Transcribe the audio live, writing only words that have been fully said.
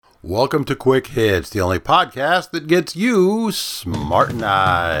Welcome to Quick Hits, the only podcast that gets you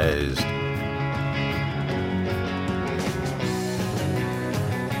smartenized.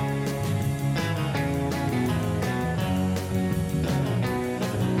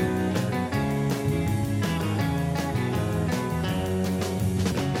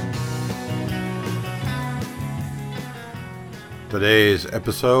 Today's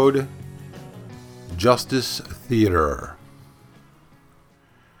episode, Justice Theater.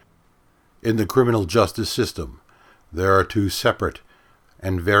 In the criminal justice system, there are two separate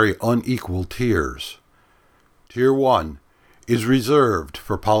and very unequal tiers. Tier 1 is reserved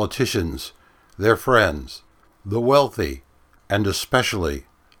for politicians, their friends, the wealthy, and especially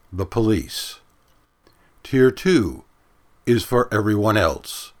the police. Tier 2 is for everyone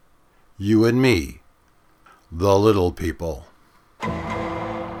else, you and me, the little people.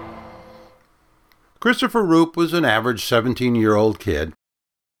 Christopher Roop was an average 17-year-old kid,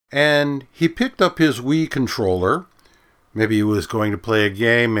 and he picked up his Wii controller. Maybe he was going to play a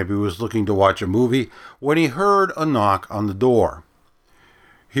game, maybe he was looking to watch a movie, when he heard a knock on the door.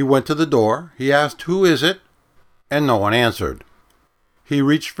 He went to the door, he asked, "Who is it?" and no one answered. He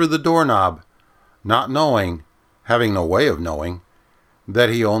reached for the doorknob, not knowing, having no way of knowing, that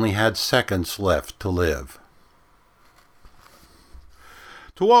he only had seconds left to live.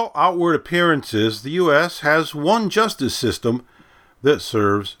 To all outward appearances, the U.S. has one justice system that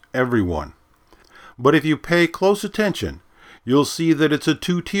serves everyone. But if you pay close attention, you'll see that it's a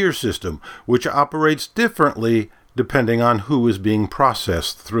two-tier system, which operates differently depending on who is being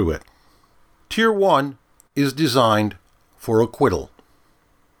processed through it. Tier 1 is designed for acquittal.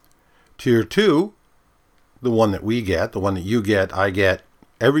 Tier 2, the one that we get, the one that you get, I get,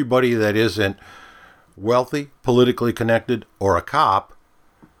 everybody that isn't wealthy, politically connected, or a cop,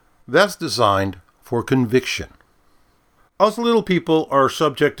 that's designed for conviction. Us little people are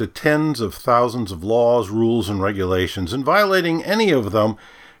subject to tens of thousands of laws, rules, and regulations, and violating any of them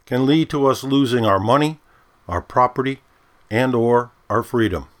can lead to us losing our money, our property, and/or our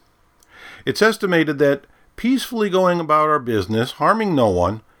freedom. It's estimated that peacefully going about our business, harming no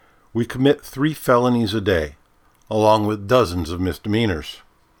one, we commit 3 felonies a day, along with dozens of misdemeanors.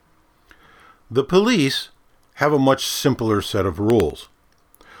 The police have a much simpler set of rules.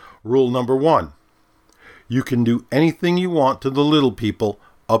 Rule number 1. You can do anything you want to the little people,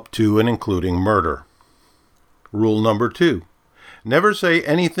 up to and including murder. Rule number 2. Never say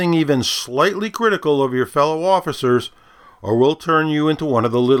anything even slightly critical of your fellow officers, or we'll turn you into one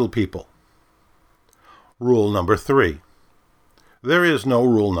of the little people. Rule number 3. There is no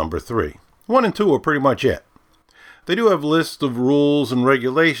rule number 3. 1 and 2 are pretty much it. They do have lists of rules and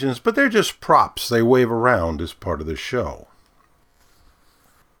regulations, but they're just props they wave around as part of the show.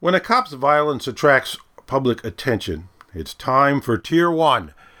 When a cop's violence attracts public attention, it's time for Tier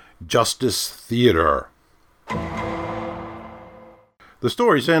 1, Justice Theater. The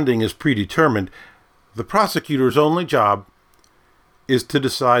story's ending is predetermined. The prosecutor's only job is to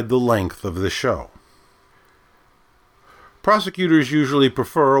decide the length of the show. Prosecutors usually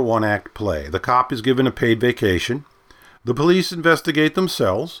prefer a one-act play. The cop is given a paid vacation. The police investigate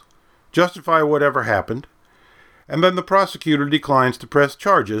themselves, justify whatever happened, and then the prosecutor declines to press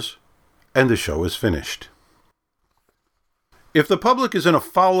charges, and the show is finished. If the public is in a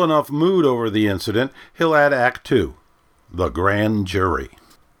foul enough mood over the incident, he'll add Act 2, the grand jury.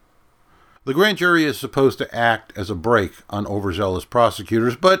 The grand jury is supposed to act as a brake on overzealous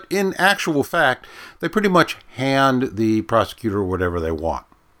prosecutors, but in actual fact, they pretty much hand the prosecutor whatever they want.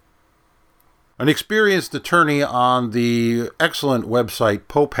 An experienced attorney on the excellent website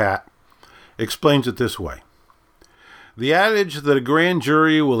Popat explains it this way. The adage that a grand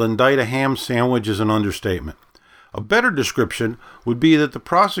jury will indict a ham sandwich is an understatement. A better description would be that the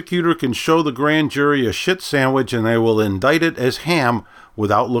prosecutor can show the grand jury a shit sandwich and they will indict it as ham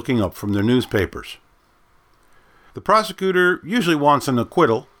without looking up from their newspapers. The prosecutor usually wants an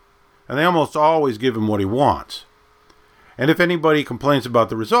acquittal, and they almost always give him what he wants. And if anybody complains about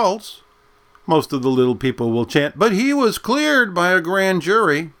the results, most of the little people will chant, "But he was cleared by a grand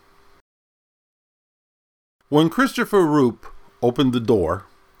jury." When Christopher Roop opened the door,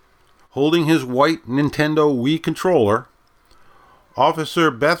 holding his white Nintendo Wii controller, Officer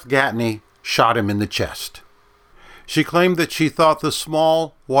Beth Gattney shot him in the chest. She claimed that she thought the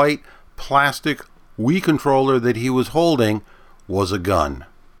small, white, plastic Wii controller that he was holding was a gun.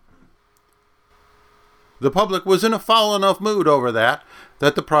 The public was in a foul enough mood over that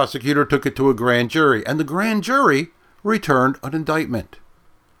the prosecutor took it to a grand jury, and the grand jury returned an indictment.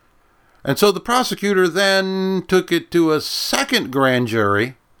 And so the prosecutor then took it to a second grand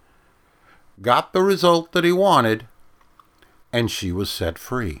jury, got the result that he wanted, and she was set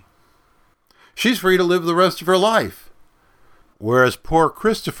free. She's free to live the rest of her life. Whereas poor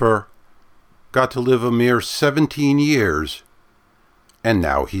Christopher got to live a mere 17 years, and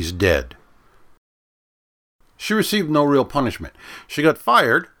now he's dead. She received no real punishment. She got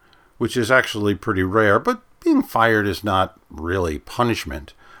fired, which is actually pretty rare, but being fired is not really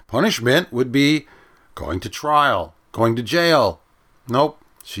punishment. Punishment would be going to trial, going to jail. Nope,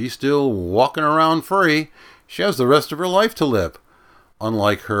 she's still walking around free. She has the rest of her life to live,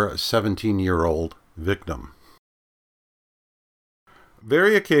 unlike her 17-year-old victim.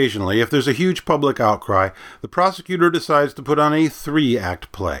 Very occasionally, if there's a huge public outcry, the prosecutor decides to put on a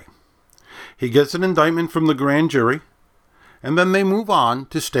 3-act play. He gets an indictment from the grand jury, and then they move on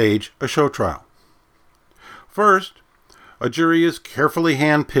to stage a show trial. First, a jury is carefully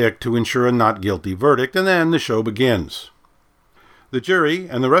handpicked to ensure a not guilty verdict, and then the show begins. The jury,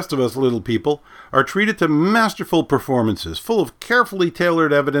 and the rest of us little people, are treated to masterful performances, full of carefully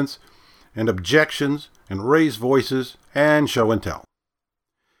tailored evidence, and objections, and raised voices, and show and tell.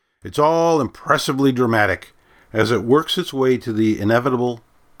 It's all impressively dramatic, as it works its way to the inevitable,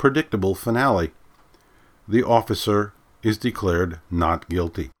 predictable finale. The officer is declared not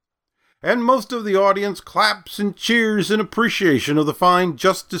guilty. And most of the audience claps and cheers in appreciation of the fine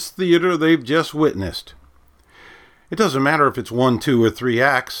justice theater they've just witnessed. It doesn't matter if it's 1, 2, or 3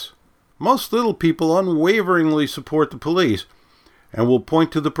 acts. Most little people unwaveringly support the police and will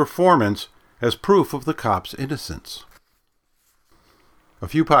point to the performance as proof of the cop's innocence. A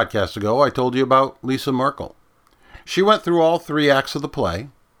few podcasts ago, I told you about Lisa Merkel. She went through all 3 acts of the play,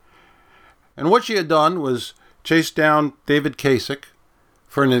 and what she had done was chase down David Kasich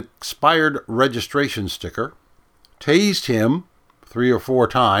for an expired registration sticker, tased him 3 or 4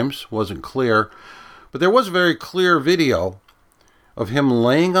 times, wasn't clear, but there was a very clear video of him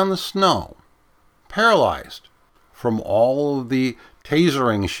laying on the snow, paralyzed from all of the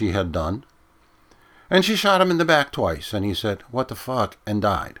tasering she had done, and she shot him in the back twice, and he said, "What the fuck?" and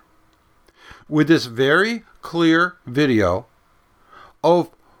died. With this very clear video of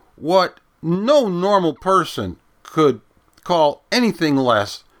what no normal person could call anything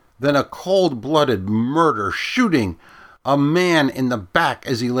less than a cold-blooded murder, shooting a man in the back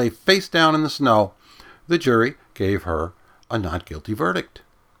as he lay face down in the snow, the jury gave her a not guilty verdict.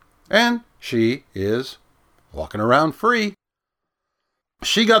 And she is walking around free.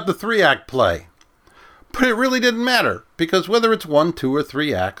 She got the 3-act play. But it really didn't matter, because whether it's 1, 2, or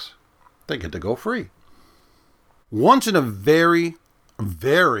 3 acts, they get to go free. Once in a very,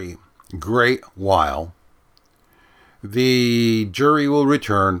 very great while, the jury will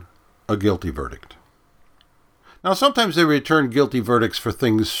return a guilty verdict. Now, sometimes they return guilty verdicts for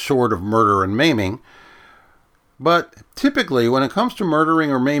things short of murder and maiming, but typically, when it comes to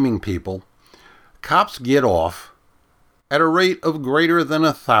murdering or maiming people, cops get off at a rate of greater than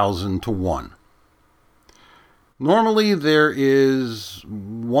 1,000 to 1. Normally, there is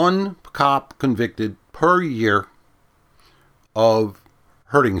 1 cop convicted per year of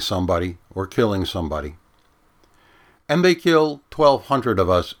hurting somebody or killing somebody. And they kill 1,200 of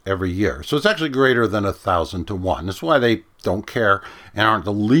us every year. So it's actually greater than 1,000 to 1. That's why they don't care and aren't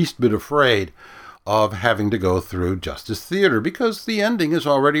the least bit afraid of having to go through Justice Theater, because the ending is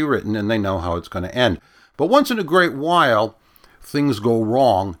already written and they know how it's going to end. But once in a great while, things go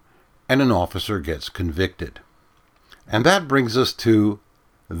wrong and an officer gets convicted. And that brings us to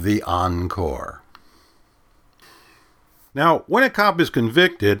the encore. Now, when a cop is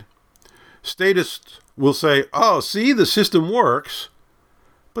convicted, statists will say, "Oh, see, the system works."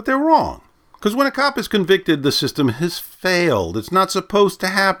 But they're wrong. Because when a cop is convicted, the system has failed. It's not supposed to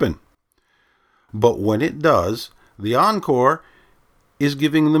happen. But when it does, the encore is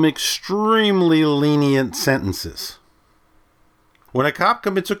giving them extremely lenient sentences. When a cop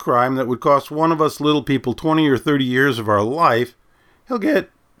commits a crime that would cost one of us little people 20 or 30 years of our life, he'll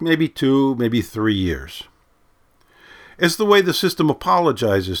get maybe 2, maybe 3 years. It's the way the system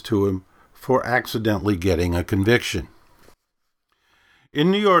apologizes to him for accidentally getting a conviction.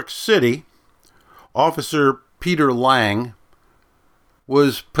 In New York City, Officer Peter Lang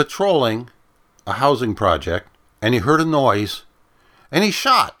was patrolling a housing project, and he heard a noise, and he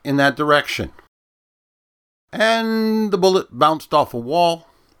shot in that direction. And the bullet bounced off a wall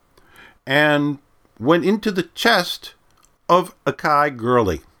and went into the chest of Akai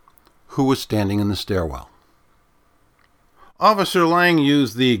Gurley, who was standing in the stairwell. Officer Lang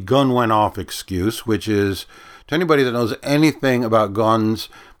used the gun went off excuse, which is, to anybody that knows anything about guns,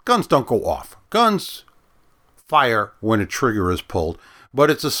 guns don't go off. Guns fire when a trigger is pulled, but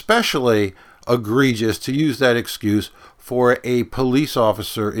it's especially egregious to use that excuse for a police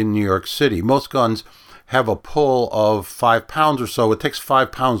officer in New York City. Most guns have a pull of 5 pounds or so. It takes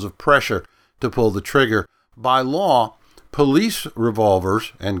 5 pounds of pressure to pull the trigger. By law, police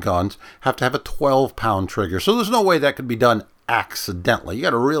revolvers and guns have to have a 12-pound trigger. So there's no way that could be done accidentally. You got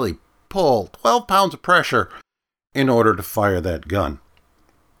to really pull 12 pounds of pressure in order to fire that gun.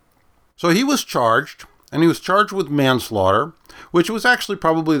 So he was charged, and he was charged with manslaughter, which was actually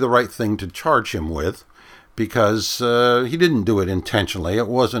probably the right thing to charge him with, because he didn't do it intentionally. It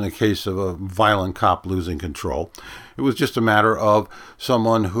wasn't a case of a violent cop losing control. It was just a matter of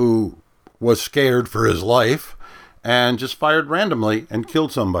someone who was scared for his life and just fired randomly and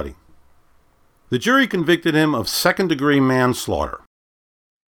killed somebody. The jury convicted him of second-degree manslaughter.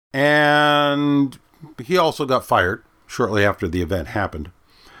 And he also got fired shortly after the event happened.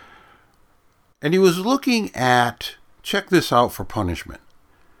 And he was looking at, check this out for punishment.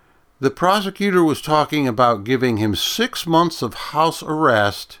 The prosecutor was talking about giving him 6 months of house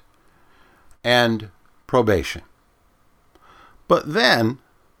arrest and probation. But then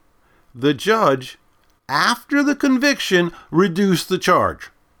the judge, after the conviction, reduced the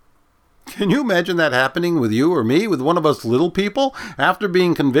charge. Can you imagine that happening with you or me, with one of us little people? After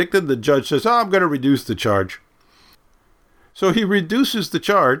being convicted, the judge says, I'm going to reduce the charge. So he reduces the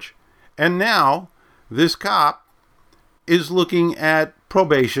charge, and now this cop is looking at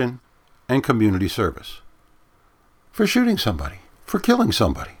probation and community service for shooting somebody, for killing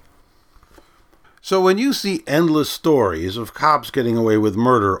somebody. So when you see endless stories of cops getting away with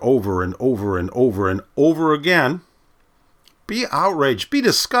murder over and over and over and over again, be outraged, be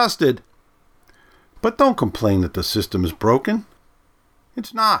disgusted, but don't complain that the system is broken.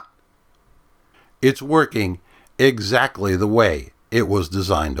 It's not. It's working exactly the way it was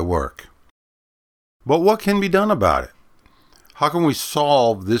designed to work. But what can be done about it? How can we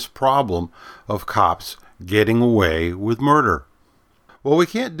solve this problem of cops getting away with murder? Well, we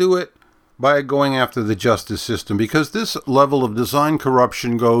can't do it by going after the justice system, because this level of design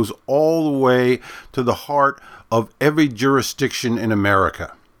corruption goes all the way to the heart of every jurisdiction in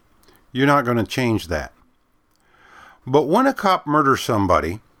America. You're not going to change that. But when a cop murders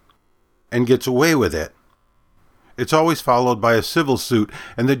somebody and gets away with it, it's always followed by a civil suit,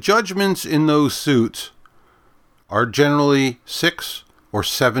 and the judgments in those suits are generally 6 or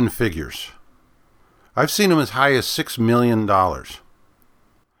 7 figures. I've seen them as high as $6 million.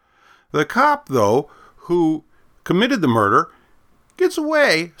 The cop, though, who committed the murder, gets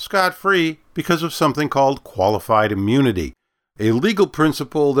away scot-free because of something called qualified immunity, a legal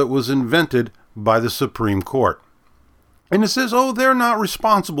principle that was invented by the Supreme Court. And it says, they're not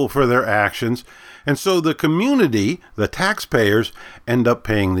responsible for their actions, and so the community, the taxpayers, end up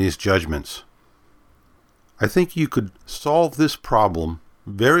paying these judgments. I think you could solve this problem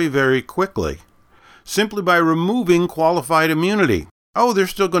very, very quickly, simply by removing qualified immunity. They're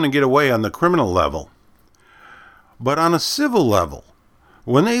still going to get away on the criminal level. But on a civil level,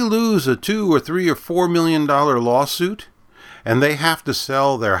 when they lose a $2 or $3 or $4 million lawsuit, and they have to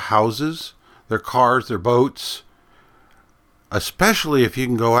sell their houses, their cars, their boats, especially if you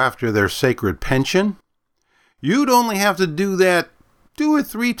can go after their sacred pension, you'd only have to do that 2 or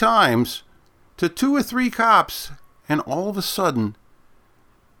 3 times to 2 or 3 cops, and all of a sudden,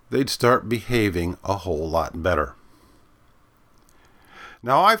 they'd start behaving a whole lot better.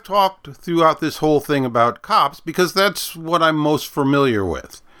 Now, I've talked throughout this whole thing about cops because that's what I'm most familiar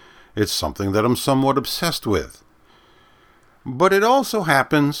with. It's something that I'm somewhat obsessed with. But it also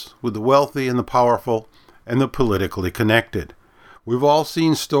happens with the wealthy and the powerful and the politically connected. We've all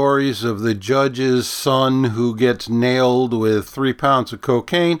seen stories of the judge's son who gets nailed with 3 pounds of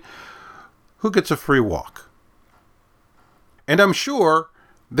cocaine, who gets a free walk. And I'm sure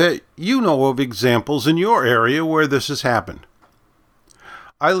that you know of examples in your area where this has happened.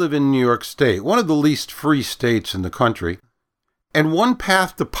 I live in New York State, one of the least free states in the country, and one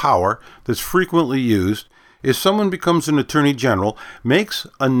path to power that's frequently used is someone becomes an attorney general, makes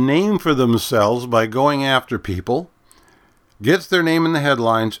a name for themselves by going after people, gets their name in the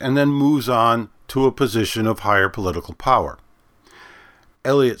headlines, and then moves on to a position of higher political power.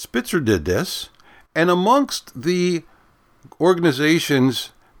 Eliot Spitzer did this, and amongst the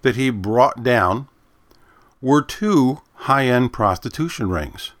organizations that he brought down were 2 high-end prostitution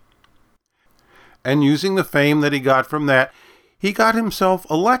rings. And using the fame that he got from that, he got himself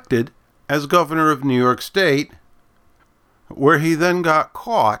elected as governor of New York State, where he then got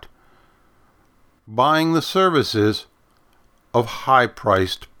caught buying the services of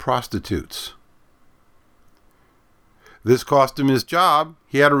high-priced prostitutes. This cost him his job.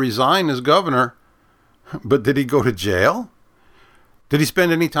 He had to resign as governor. But did he go to jail? Did he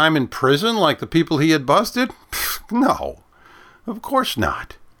spend any time in prison like the people he had busted? No, of course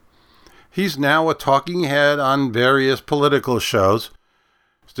not. He's now a talking head on various political shows,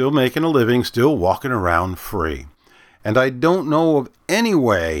 still making a living, still walking around free. And I don't know of any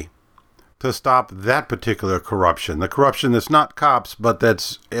way to stop that particular corruption. The corruption that's not cops, but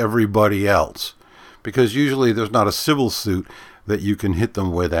that's everybody else. Because usually there's not a civil suit that you can hit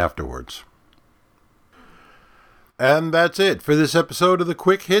them with afterwards. And that's it for this episode of the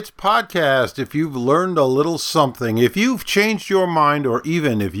Quick Hits Podcast. If you've learned a little something, if you've changed your mind, or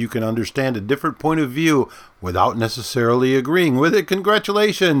even if you can understand a different point of view without necessarily agreeing with it,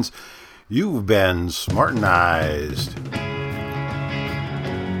 congratulations! You've been smartenized.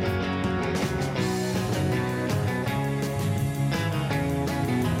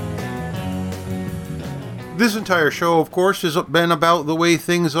 This entire show, of course, has been about the way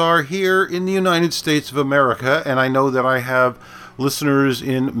things are here in the United States of America, and I know that I have listeners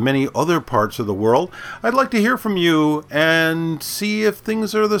in many other parts of the world. I'd like to hear from you and see if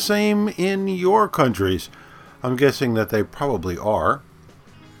things are the same in your countries. I'm guessing that they probably are.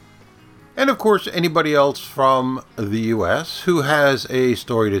 And of course, anybody else from the U.S. who has a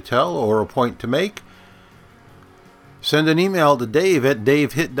story to tell or a point to make, send an email to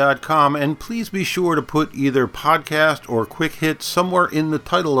dave@davehit.com, and please be sure to put either podcast or quick hit somewhere in the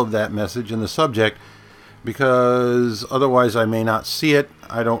title of that message in the subject, because otherwise I may not see it.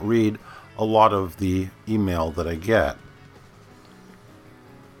 I don't read a lot of the email that I get.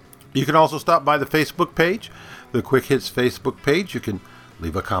 You can also stop by the Facebook page, the Quick Hits Facebook page. You can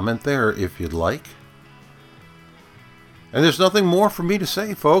leave a comment there if you'd like. And there's nothing more for me to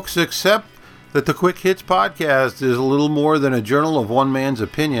say, folks, except that the Quick Hits Podcast is a little more than a journal of one man's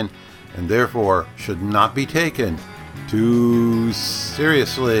opinion, and therefore should not be taken too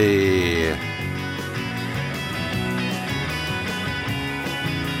seriously.